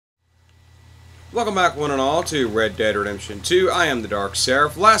Welcome back, one and all, to Red Dead Redemption 2. I am the Dark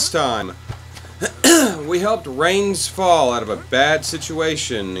Seraph. Last time, we helped Rains fall out of a bad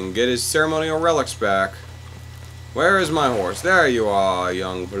situation and get his ceremonial relics back. Where is my horse? There you are,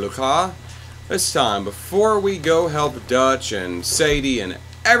 young Bluka. This time, before we go help Dutch and Sadie and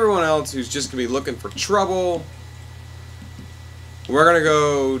everyone else who's just going to be looking for trouble, we're going to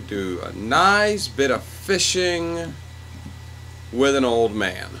go do a nice bit of fishing with an old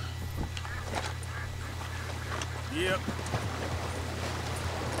man. Yep.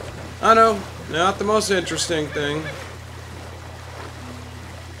 I know, not the most interesting thing.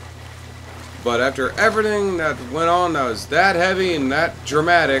 But after everything that went on that was that heavy and that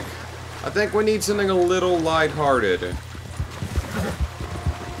dramatic, I think we need something a little lighthearted.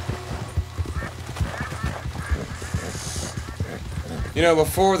 You know,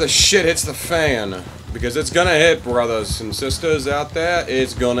 before the shit hits the fan. Because it's gonna hit, brothers and sisters out there.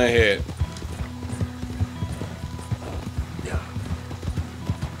 It's gonna hit.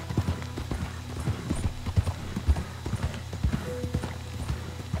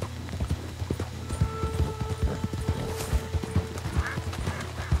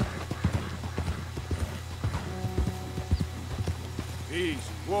 Easy.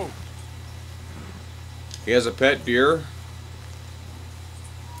 Whoa. He has a pet deer.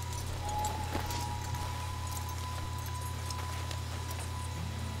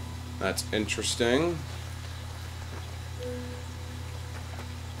 That's interesting.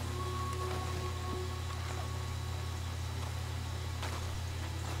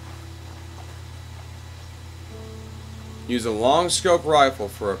 Use a long scope rifle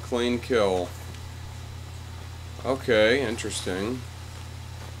for a clean kill. Okay, interesting.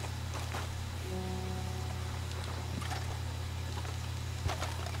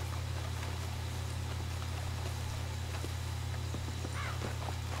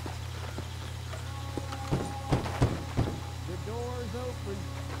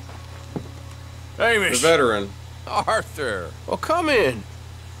 The Hamish. veteran. Arthur, well, come in.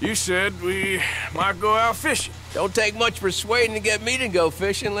 You said we might go out fishing. Don't take much persuading to get me to go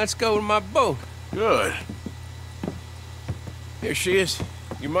fishing. Let's go in my boat. Good. Here she is.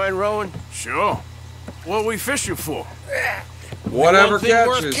 You mind rowing? Sure. What we fishing for? Whatever One thing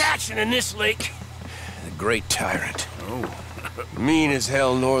worth catches. catching in this lake. The great tyrant. Oh. Mean as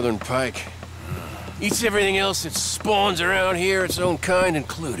hell northern pike. Eats everything else that spawns around here, its own kind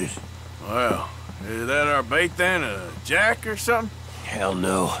included. Well, is that our bait then? A jack or something? Hell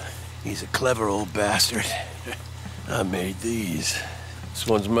no. He's a clever old bastard. I made these. This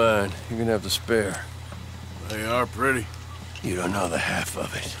one's mine. You're gonna have to spare. They are pretty. You don't know the half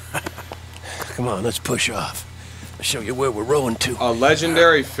of it. Come on, let's push off. I'll show you where we're rowing to. A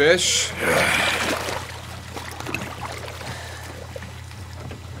legendary fish.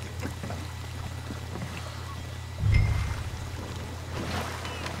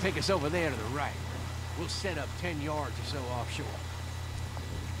 Take us over there to the right. We'll set up 10 yards or so offshore.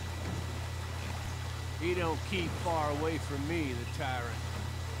 He don't keep far away from me, the tyrant.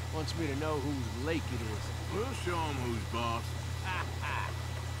 Wants me to know whose lake it is. We'll show him who's boss.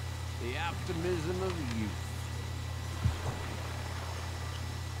 The optimism of youth.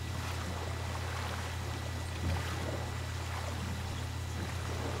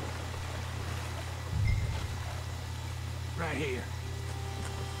 Right here.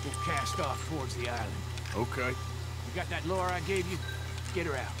 We'll cast off towards the island. Okay. You got that lure I gave you? Get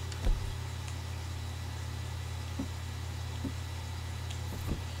her out.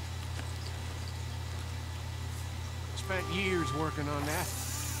 Spent years working on that.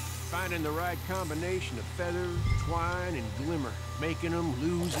 Finding the right combination of feathers, twine, and glimmer. Making them,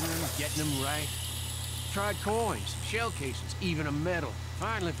 losing them, getting them right. Tried coins, shell cases, even a medal.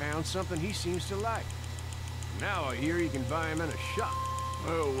 Finally found something he seems to like. Now I hear you can buy him in a shop.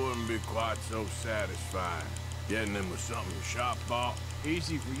 Well, it wouldn't be quite so satisfying. Getting him with something the shop bought.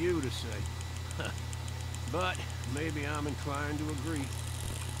 Easy for you to say. But maybe I'm inclined to agree.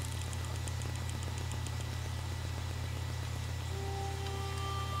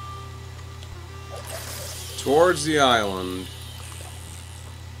 Towards the island.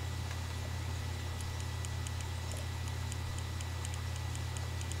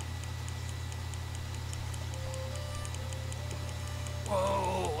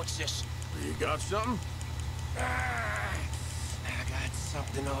 Whoa, what's this? You got something? I got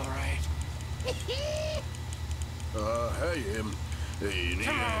something all right. Hey, hey, you need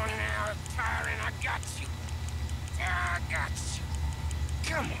Come a... on now, tyrant, I got you. I got you.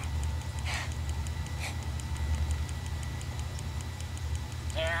 Come on.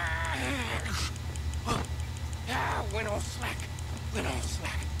 Went on slack.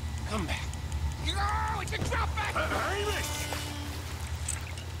 Come back. it's a drop back! Hamish!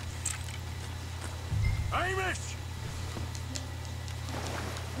 Hamish!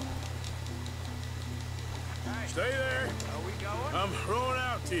 Hey, Stay there. are we going? I'm throwing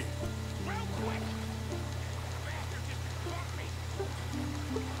out to you. Real quick! Bastard just caught me!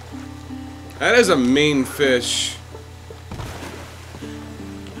 That is a mean fish.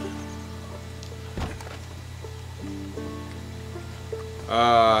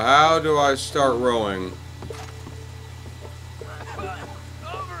 How do I start rowing?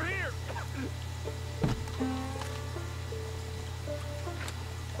 Over here!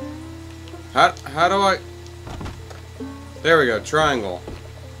 How do I... There we go, triangle.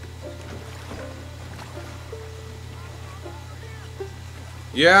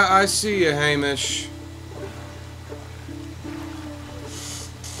 Yeah, I see you, Hamish.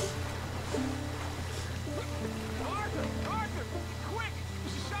 Arthur! Quick!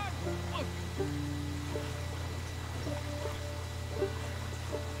 Son! Look!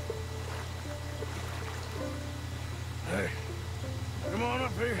 Hey, come on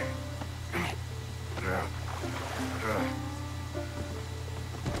up here.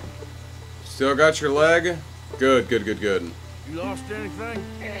 Still got your leg? Good, good, good, good. You lost anything?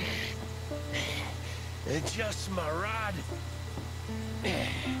 It's just my rod.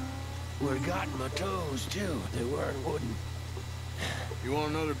 Would've gotten my toes, too. They weren't wooden. You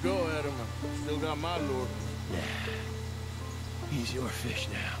want another go at him? I still got my lure. He's your fish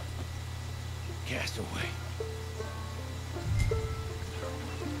now. Cast away.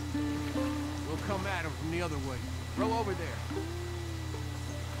 We'll come at him from the other way. Row over there.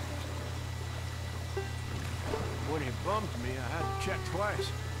 When he bumped me, I had to check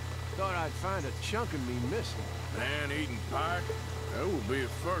twice. Thought I'd find a chunk of me missing. Man-eating pike? That will be a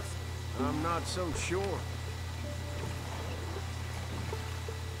first. I'm not so sure.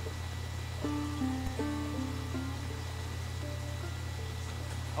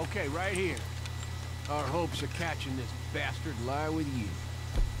 Okay, right here. Our hopes of catching this bastard lie with you.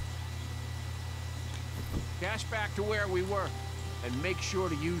 Dash back to where we were, and make sure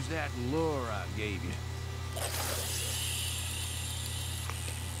to use that lure I gave you.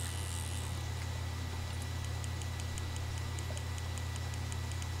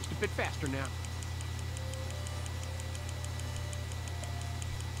 Just a bit faster now.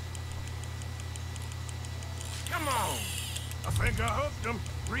 Come on! I think I hooked him.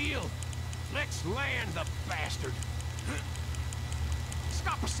 Reel! Let's land the bastard!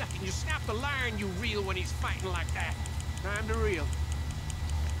 Stop a second. You snap the line, you reel when he's fighting like that. Time to reel.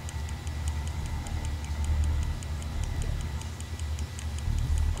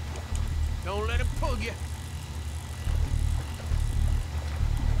 Don't let him pull you.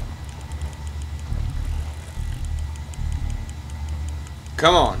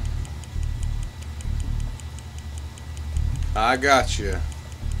 Come on. I got you.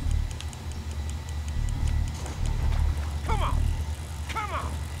 Come on! Come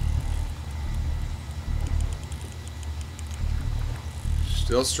on!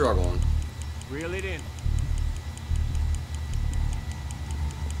 Still struggling. Reel it in.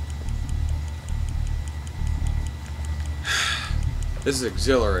 This is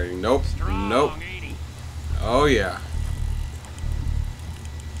exhilarating. Nope. Strong, Nope. ain't he? Oh, yeah.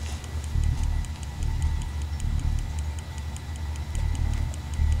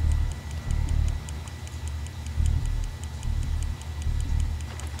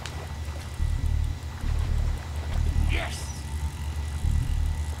 Yes!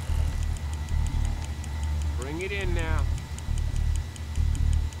 Bring it in now.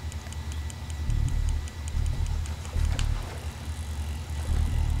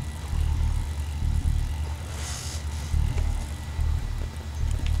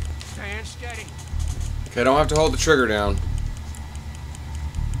 Stand steady. Okay, don't have to hold the trigger down.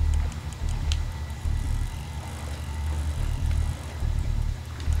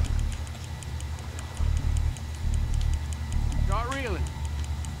 Start reeling.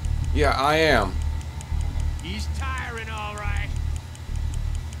 Yeah, I am. He's tiring, all right.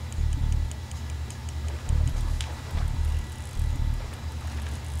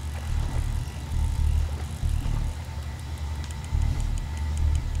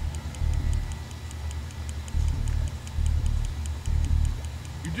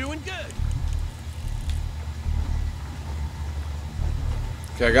 You're doing good.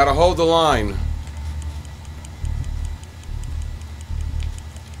 Okay, I gotta hold the line.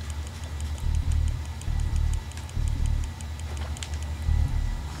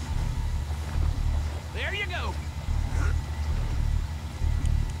 There you go.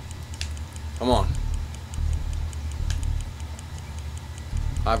 Come on.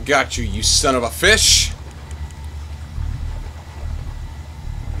 I've got you, you son of a fish.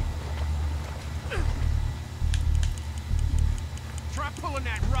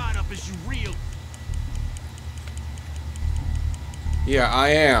 Yeah, I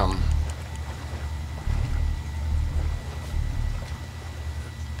am.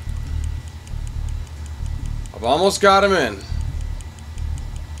 I've almost got him in.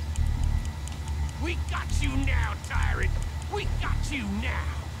 We got you now, tyrant! We got you now!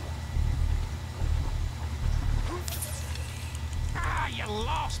 Ah, you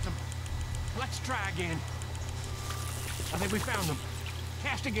lost him! Let's try again. I think we found them.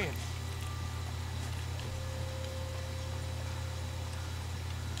 Cast again.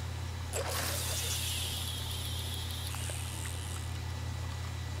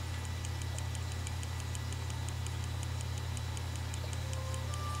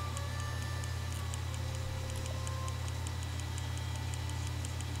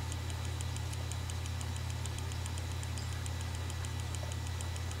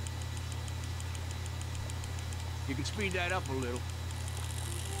 You can speed that up a little.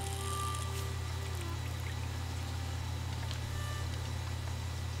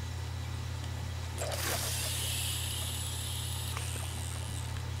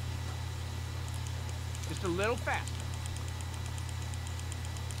 Just a little faster.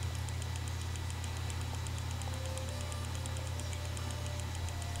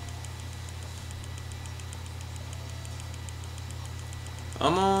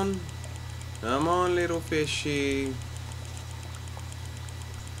 Come on. Come on, little fishy.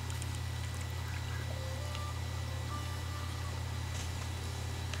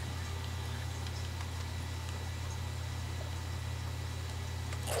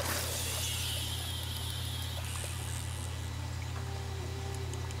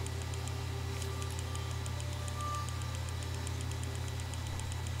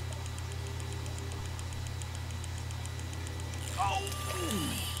 Oh!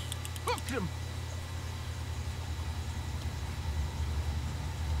 Hooked him!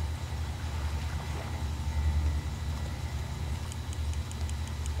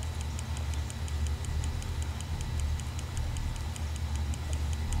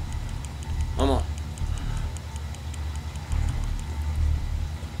 Come on.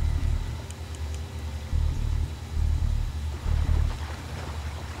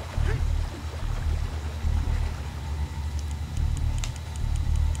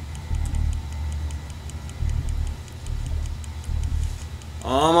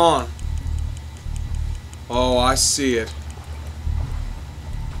 Come on. Oh, I see it.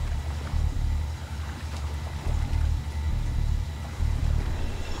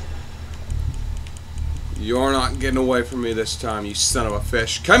 You're not getting away from me this time, you son of a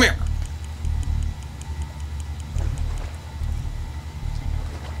fish. Come here!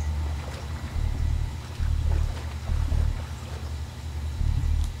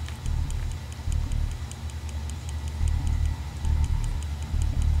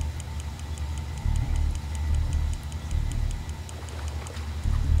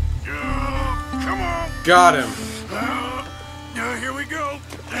 Come on. Got him. Here we go.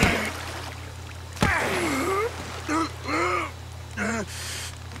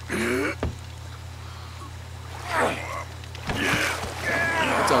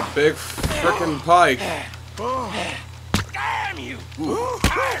 That's a big frickin' pike. Damn you!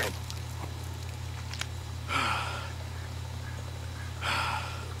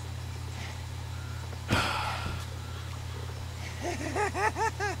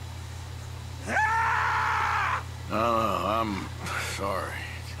 I'm sorry.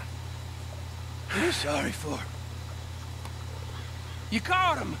 What are you sorry for? You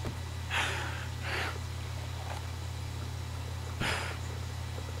caught him!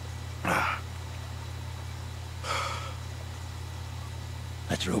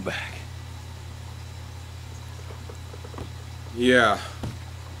 Let's row back. Yeah.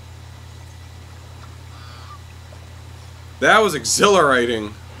 That was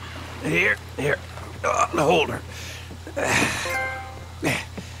exhilarating. Here. Hold her.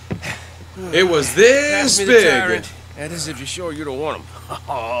 It was Pass this me the big. tyrant. That is if you're sure you don't want him. Oh,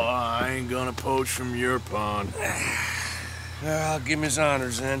 I ain't gonna poach from your pond. I'll give him his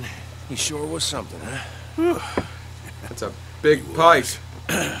honors then. He sure was something, huh? That's a big pike.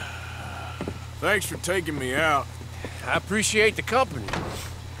 Thanks for taking me out. I appreciate the company.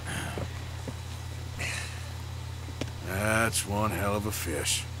 That's one hell of a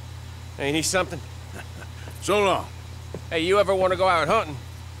fish. Ain't he something? So long. Hey, you ever want to go out hunting?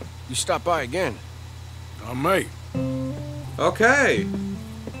 You stop by again. Mate. Okay.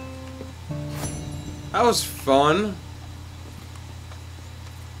 That was fun.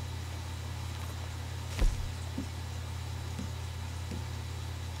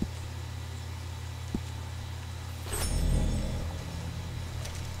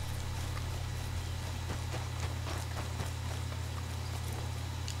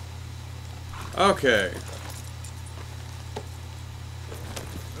 Okay.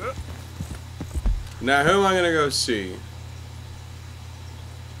 Now, who am I gonna go see?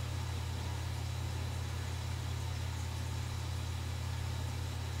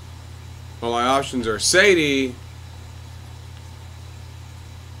 Well, my options are Sadie,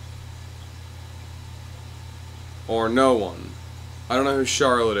 or no one. I don't know who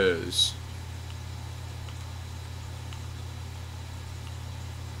Charlotte is.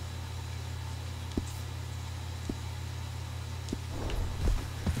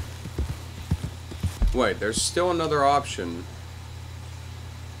 Wait, there's still another option.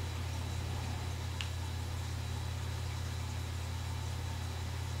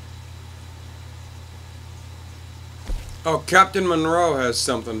 Oh, Captain Monroe has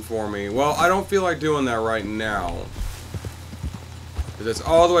something for me. Well, I don't feel like doing that right now. It's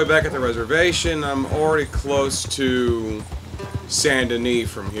all the way back at the reservation. I'm already close to Saint Denis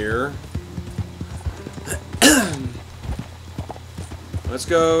from here. Let's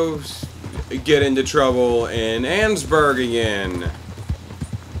go get into trouble in Ansburg again.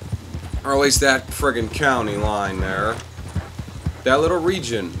 Or at least that friggin' county line there. That little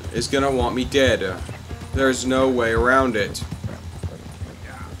region is gonna want me dead. There's no way around it.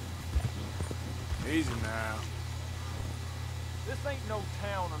 Easy now. This ain't no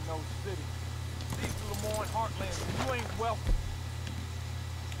town or no city. These are Lemoyne heartlands, and you ain't welcome.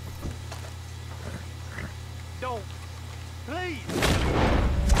 Don't.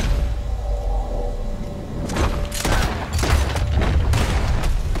 Please.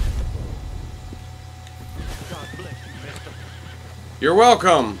 God bless you, mister. You're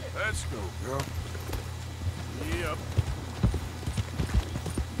welcome. Let's go, girl. Yep.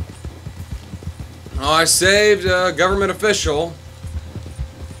 Oh, I saved a government official.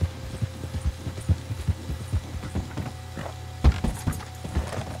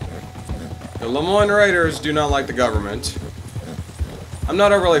 The Lemoyne Raiders do not like the government. I'm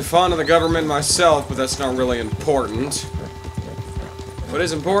not overly fond of the government myself, but that's not really important. What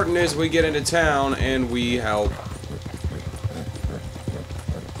is important is we get into town and we help.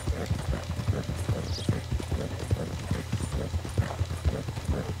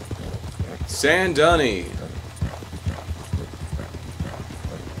 Saint Denis.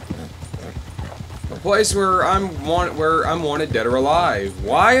 A place where I'm wanted dead or alive.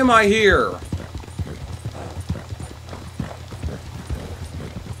 Why am I here?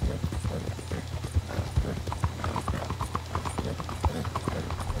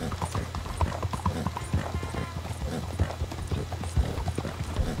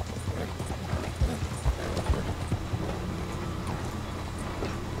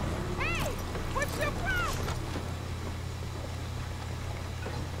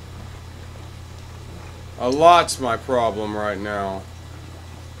 A lot's my problem right now.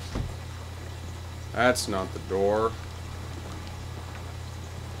 That's not the door.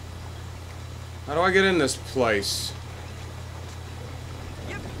 How do I get in this place?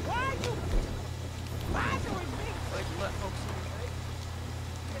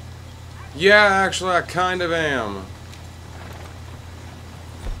 Yeah, actually, I kind of am.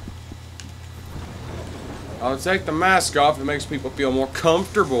 I'll take the mask off. It makes people feel more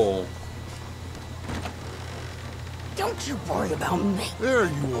comfortable. Don't you worry about me. There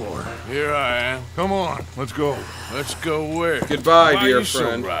you are. Here I am. Come on, let's go. Let's go where? Goodbye, Why dear you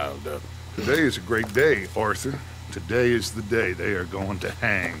friend. So riled up? Today is a great day, Arthur. Today is the day they are going to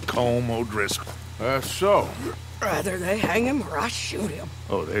hang Colm O'Driscoll. That's so. Rather they hang him or I shoot him.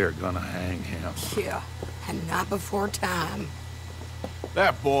 Oh, they are gonna hang him. Yeah, and not before time.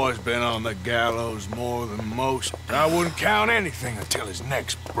 That boy's been on the gallows more than most. I wouldn't count anything until his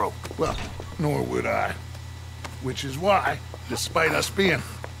neck's broke. Well, nor would I. Which is why, despite us being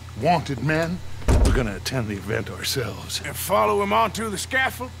wanted men, we're gonna attend the event ourselves. And follow him onto the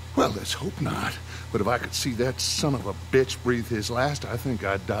scaffold? Well, let's hope not. But if I could see that son of a bitch breathe his last, I think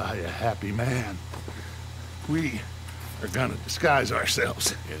I'd die a happy man. We are gonna disguise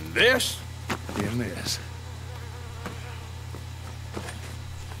ourselves In this? in this.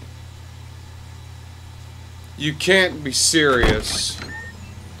 You can't be serious.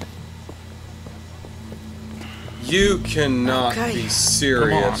 You cannot Okay. be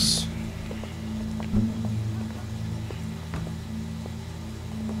serious.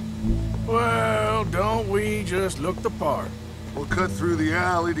 Well, don't we just look the part? We'll cut through the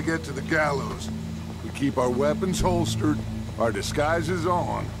alley to get to the gallows. We keep our weapons holstered, our disguises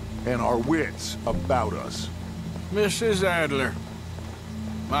on, and our wits about us. Mrs. Adler,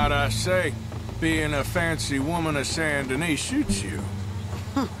 might I say, being a fancy woman of Saint Denis suits you.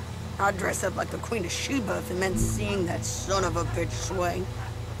 I'd dress up like the Queen of Sheba if it meant seeing that son of a bitch swing.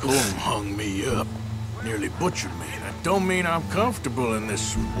 Colm hung me up. Nearly butchered me. That don't mean I'm comfortable in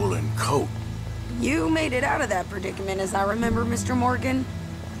this woolen coat. You made it out of that predicament, as I remember, Mr. Morgan.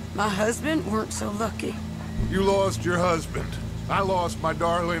 My husband weren't so lucky. You lost your husband. I lost my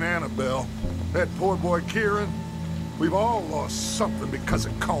darling Annabelle. That poor boy Kieran. We've all lost something because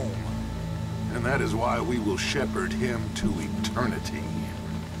of Colm. And that is why we will shepherd him to eternity.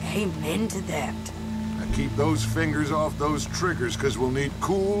 Amen to that. Now keep those fingers off those triggers, because we'll need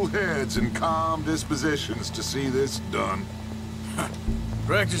cool heads and calm dispositions to see this done.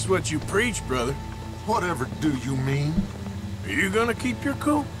 Practice what you preach, brother. Whatever do you mean? Are you gonna keep your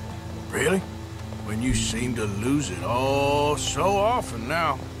cool? Really? When you seem to lose it all so often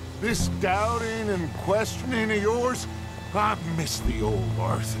now. This doubting and questioning of yours, I miss the old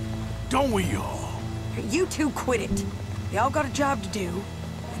Arthur. Don't we all? You two quit it. Y'all got a job to do,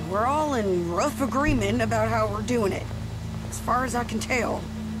 and we're all in rough agreement about how we're doing it. As far as I can tell.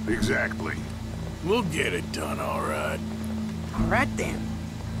 Exactly. We'll get it done, all right. All right then.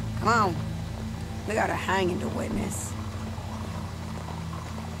 Come on. We got a hanging to witness.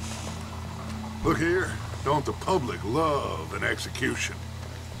 Look here, don't the public love an execution?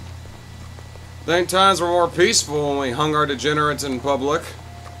 Think times were more peaceful when we hung our degenerates in public.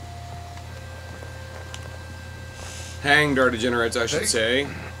 Hanged our degenerates, I should say.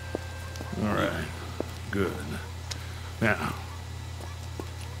 All right, good. Now,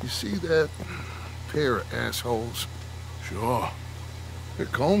 you see that pair of assholes? Sure. They're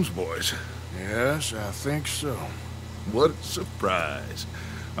Combs boys. Yes, I think so. What a surprise.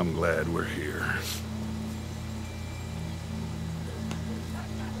 I'm glad we're here.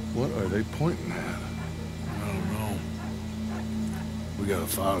 What are they pointing at? I don't know. We gotta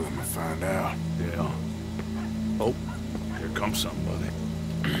follow them and find out. Yeah. Oh, here comes somebody.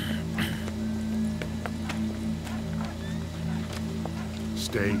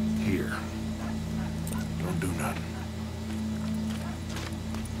 Stay here. Don't do nothing.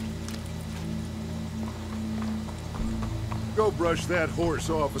 Go brush that horse,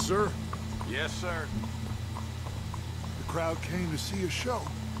 officer. Yes, sir. The crowd came to see a show.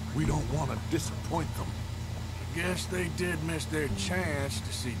 We don't want to disappoint them. I guess they did miss their chance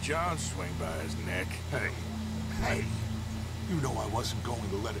to see John swing by his neck. Hey, you know I wasn't going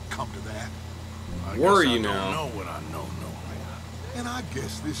to let it come to that. I Were guess you I now? don't know what I know. And I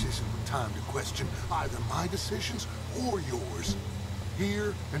guess this isn't the time to question either my decisions or yours.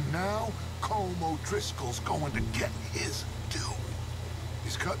 Here and now, Colm O'Driscoll's going to get his due.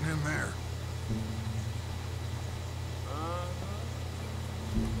 He's cutting in there.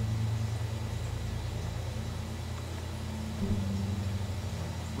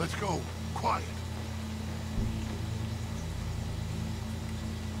 Let's go. Quiet.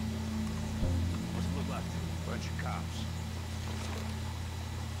 What's it look like? Bunch of cops.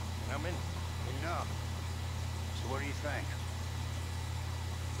 How many? Enough. So what do you think?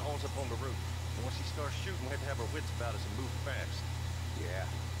 Cole's up on the roof. Once he starts shooting, we have to have our wits about us and move fast. Yeah.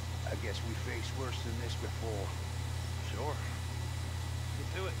 I guess we faced worse than this before. Sure.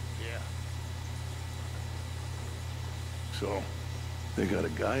 Get to it. Yeah. So, they got a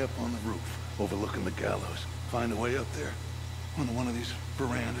guy up on the roof, overlooking the gallows. Find a way up there, on one of these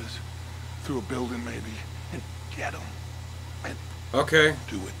verandas, through a building maybe, and get him. And Okay.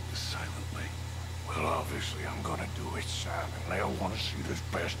 do it silently. Well, obviously I'm gonna do it silently. I want to see this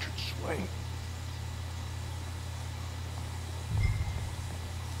bastard swing.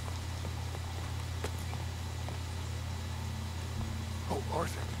 Oh,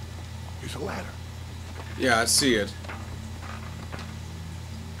 Arthur. Here's a ladder. Yeah, I see it.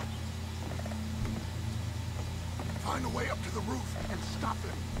 Find a way up to the roof and stop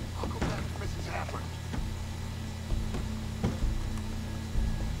him. I'll go back to Mrs. Adler.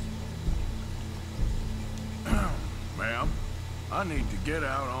 Ma'am, I need to get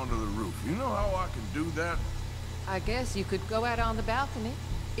out onto the roof. You know how I can do that? I guess you could go out on the balcony.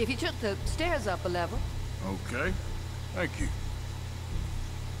 If you took the stairs up a level. Okay. Thank you.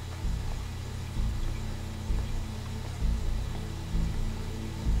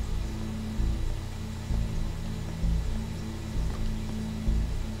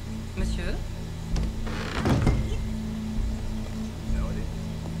 Monsieur? No, it is.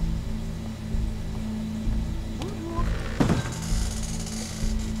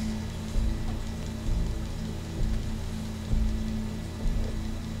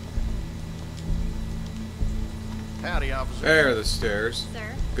 Howdy, officer. There are the stairs.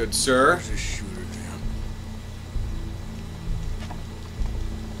 Sir? Good sir. There's a shooter down.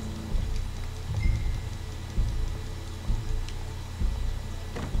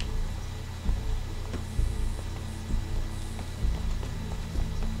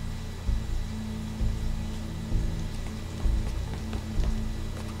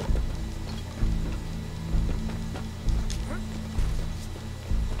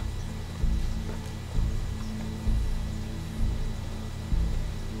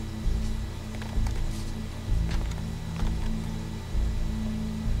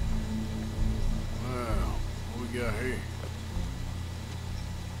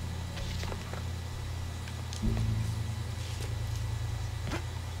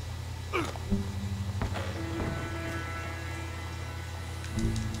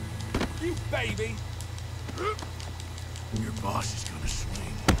 You baby! Your boss is gonna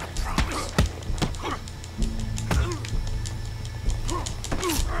swing, I promise.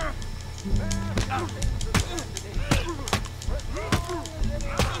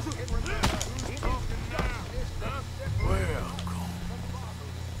 Well, Cole,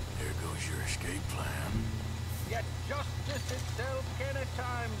 there goes your escape plan. Yet justice itself can at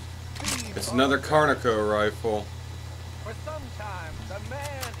times be It's another Carnico rifle. For sometimes a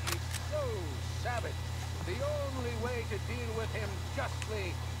man is so savage, the only way to deal with him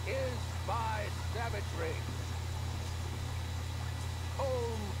justly is by savagery.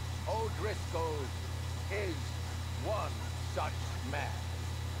 Home O'Driscoll is one such man.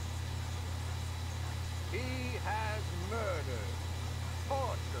 He has murdered,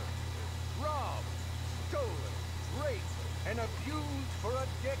 tortured, robbed, stolen, raped, and abused for a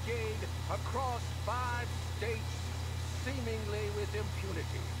decade across 5 states, seemingly with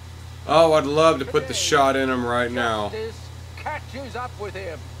impunity. Oh, I'd love to put the shot in him right now. Justice catches up with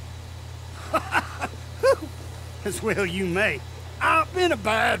him. As well you may. I've been a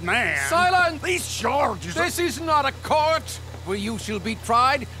bad man. Silence! These charges are... This is not a court where you shall be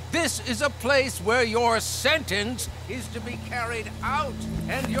tried. This is a place where your sentence is to be carried out.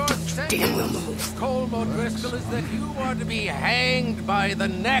 And your sentence, Colm O'Driscoll, is that you are to be hanged by the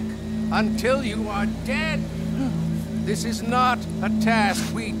neck until you are dead. This is not a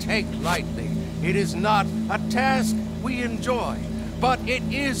task we take lightly. It is not a task we enjoy. But it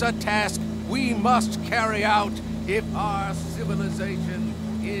is a task we must carry out if our civilization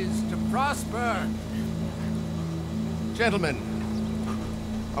is to prosper. Gentlemen,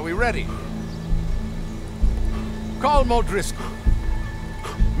 are we ready? Colm O'Driscoll,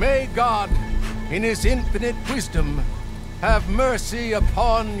 may God, in his infinite wisdom, have mercy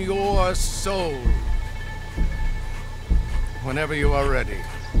upon your soul. Whenever you are ready.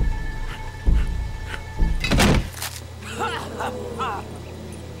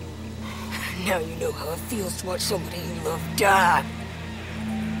 Now you know how it feels to watch somebody you love die.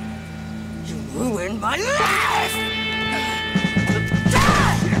 You ruined my life!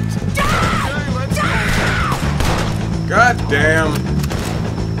 God damn.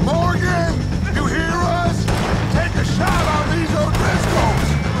 Morgan, you hear us? Take a shot on these O'Driscolls.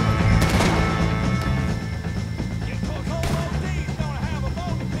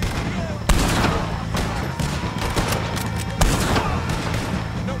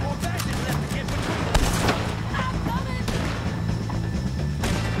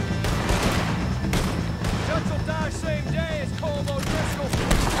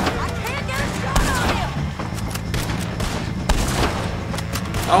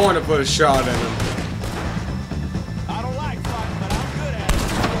 I want to put a shot in him. I don't like fighting, but I'm good at it.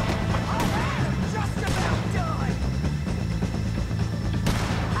 I'm just about done!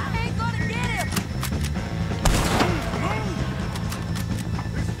 I ain't gonna get him!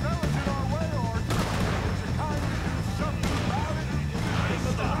 This fella's in our way, Arthur. Would you kindly do something about it?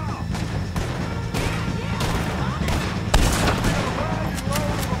 Stop.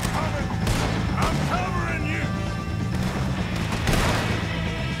 I'm covering you.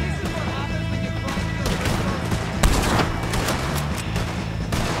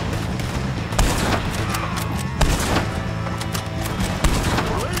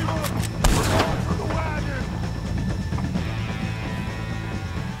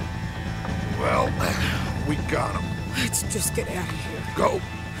 Well, we got him. Let's just get out of here. Go.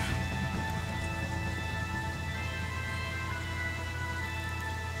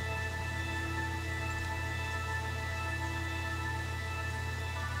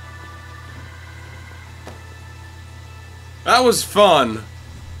 That was fun.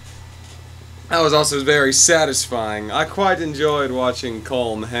 That was also very satisfying. I quite enjoyed watching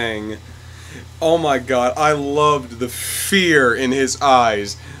Colm hang. Oh my god, I loved the fear in his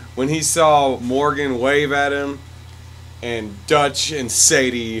eyes when he saw Morgan wave at him and Dutch and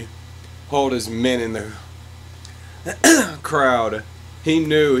Sadie hold his men in the crowd. He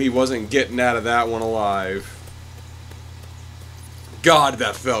knew he wasn't getting out of that one alive. God,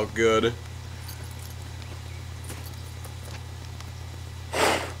 that felt good.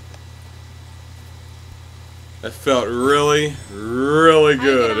 That felt really, really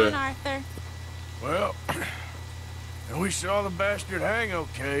good. How you getting on, Arthur? Well, and we saw the bastard hang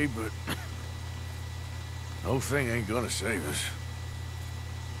okay, but no thing ain't gonna save us.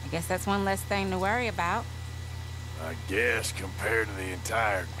 I guess that's one less thing to worry about. I guess compared to the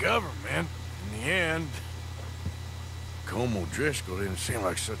entire government, in the end, Colm O'Driscoll didn't seem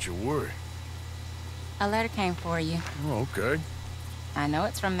like such a worry. A letter came for you. Oh, okay. I know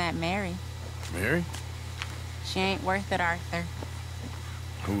it's from that Mary. Mary? She ain't worth it, Arthur.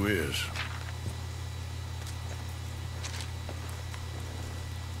 Who is?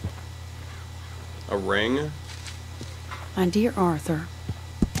 A ring? My dear Arthur,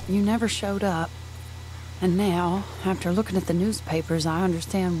 you never showed up. And now, after looking at the newspapers, I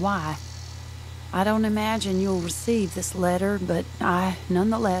understand why. I don't imagine you'll receive this letter, but I,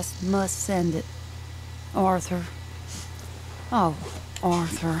 nonetheless, must send it. Arthur. Oh,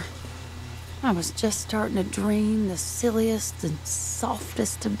 Arthur. I was just starting to dream the silliest and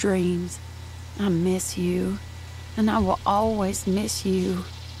softest of dreams. I miss you, and I will always miss you.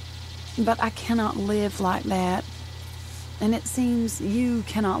 But I cannot live like that. And it seems you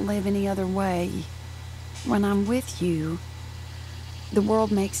cannot live any other way. When I'm with you, the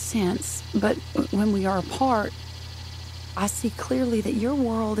world makes sense, but when we are apart, I see clearly that your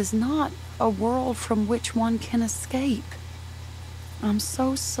world is not a world from which one can escape. I'm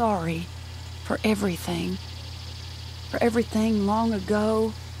so sorry for everything long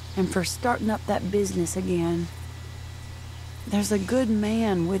ago, and for starting up that business again. There's a good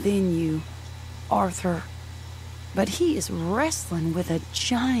man within you, Arthur, but he is wrestling with a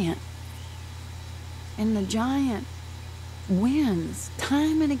giant. And the giant wins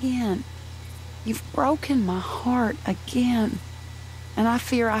time and again. You've broken my heart again, and I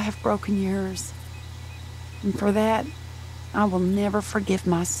fear I have broken yours. And for that, I will never forgive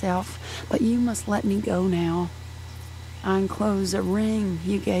myself, but you must let me go now. I enclose a ring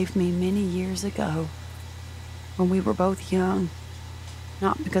you gave me many years ago, when we were both young.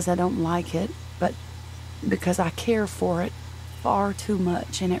 Not because I don't like it, but because I care for it far too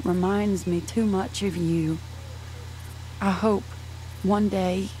much, and it reminds me too much of you. I hope one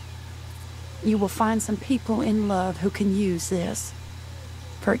day you will find some people in love who can use this,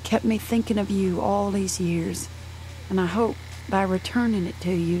 for it kept me thinking of you all these years, and I hope by returning it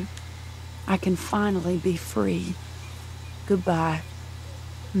to you, I can finally be free. Goodbye,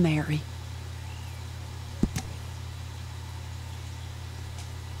 Mary.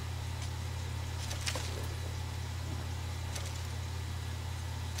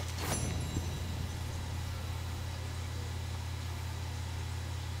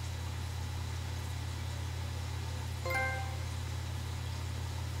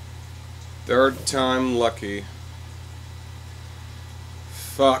 Third time lucky.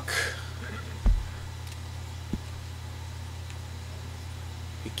 Fuck.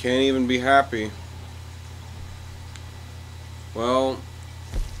 He can't even be happy. Well,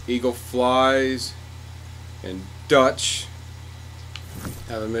 Eagle Flies and Dutch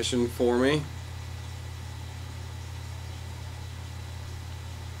have a mission for me.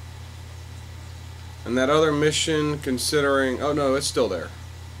 And that other mission, considering... Oh no, it's still there.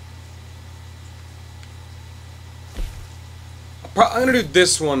 I'm gonna do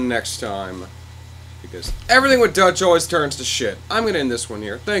this one next time, because everything with Dutch always turns to shit. I'm gonna end this one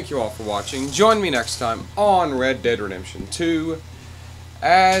here. Thank you all for watching. Join me next time on Red Dead Redemption 2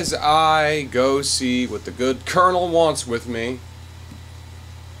 as I go see what the good Colonel wants with me.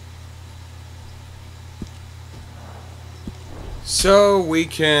 So we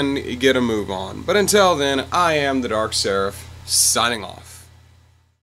can get a move on. But until then, I am the Dark Seraph, signing off.